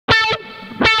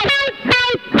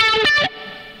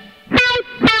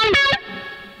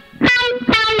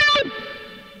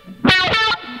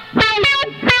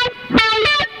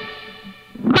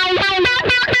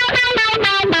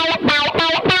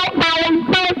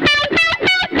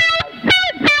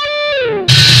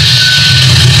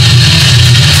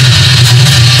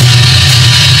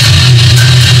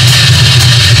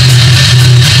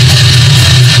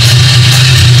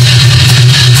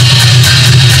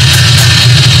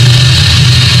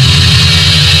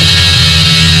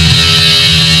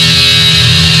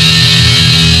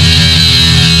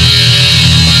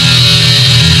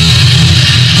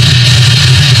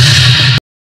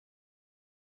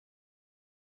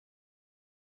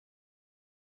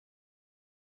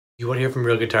You want to hear from a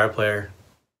real guitar player?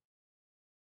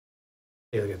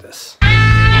 Hey, look at this.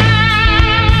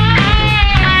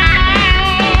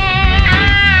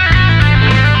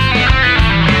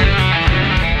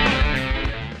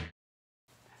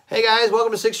 Hey guys,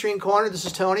 welcome to 6 String Corner. This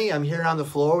is Tony. I'm here on the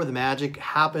floor where the magic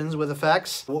happens with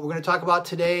effects. What we're going to talk about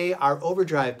today are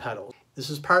overdrive pedals. This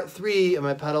is part 3 of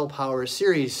my pedal power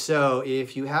series. So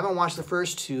if you haven't watched the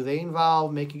first 2, they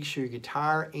involve making sure your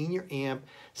guitar and your amp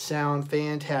sound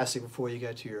fantastic before you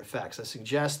get to your effects. I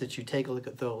suggest that you take a look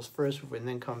at those first and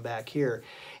then come back here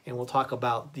and we'll talk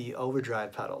about the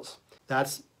overdrive pedals.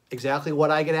 That's exactly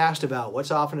what I get asked about.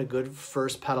 What's often a good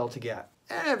first pedal to get?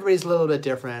 Everybody's a little bit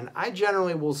different. I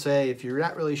generally will say if you're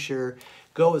not really sure,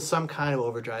 go with some kind of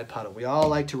overdrive pedal. We all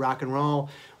like to rock and roll.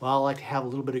 We all like to have a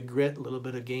little bit of grit, a little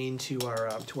bit of gain to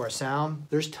our sound.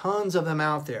 There's tons of them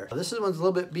out there. This one's a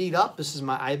little bit beat up. This is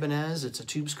my Ibanez. It's a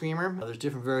tube screamer. There's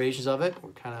different variations of it.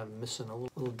 We're kind of missing a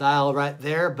little dial right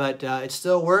there, but it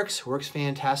still works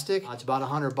fantastic. It's about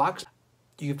 $100.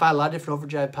 You can find a lot of different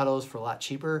overdrive pedals for a lot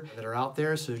cheaper that are out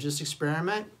there, so just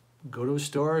experiment. Go to a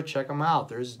store, check them out.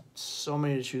 There's so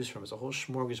many to choose from. It's a whole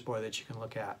smorgasbord that you can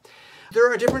look at. There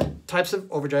are different types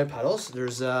of overdrive pedals.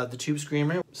 There's the tube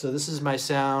screamer. So this is my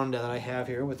sound that I have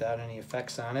here without any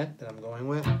effects on it that I'm going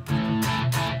with.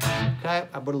 Okay,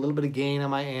 I put a little bit of gain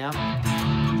on my amp.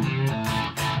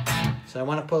 So I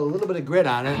want to put a little bit of grit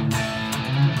on it.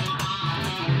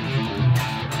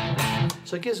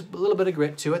 So it gives a little bit of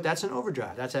grit to it. That's an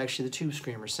overdrive. That's actually the tube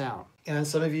screamer sound. And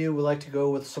some of you would like to go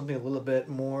with something a little bit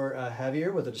more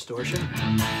heavier with a distortion.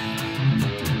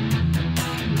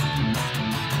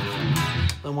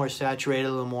 A little more saturated,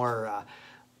 a little more,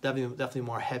 definitely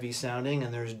more heavy sounding.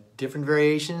 And there's different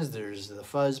variations. There's the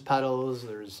fuzz pedals.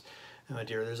 There's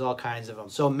all kinds of them.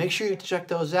 So make sure you check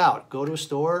those out. Go to a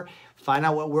store, find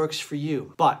out what works for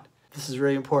you. But this is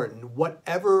really important.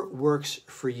 Whatever works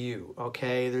for you,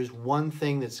 okay? There's one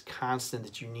thing that's constant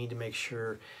that you need to make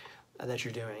sure that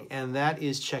you're doing, and that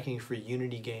is checking for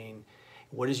unity gain.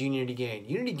 What is unity gain?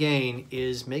 Unity gain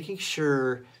is making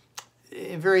sure,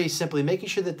 very simply, making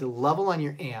sure that the level on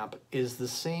your amp is the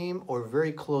same or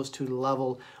very close to the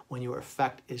level when your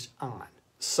effect is on.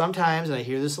 Sometimes, and I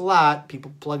hear this a lot,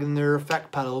 people plug in their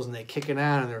effect pedals and they kick it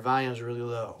on and their volume is really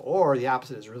low, or the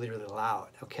opposite is really, really loud,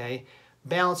 okay?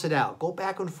 Balance it out. Go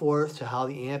back and forth to how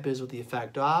the amp is with the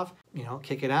effect off. You know,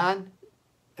 kick it on,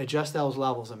 adjust those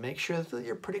levels, and make sure that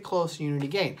you're pretty close to unity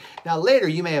gain. Now later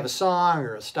you may have a song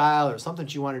or a style or something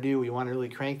that you want to do, you want to really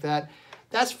crank that.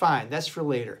 That's fine. That's for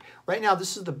later. Right now,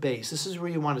 this is the base. This is where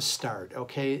you want to start,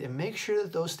 okay? And make sure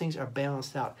that those things are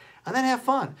balanced out. And then have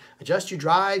fun. Adjust your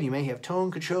drive. You may have tone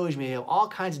controls. You may have all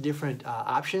kinds of different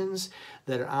options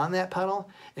that are on that pedal.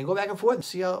 And go back and forth and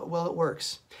see how well it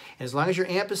works. And as long as your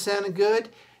amp is sounding good,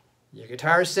 your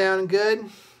guitar is sounding good,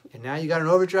 and now you got an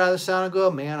overdrive that's sounding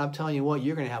good, man, I'm telling you what,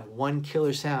 you're going to have one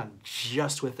killer sound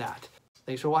just with that.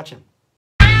 Thanks for watching.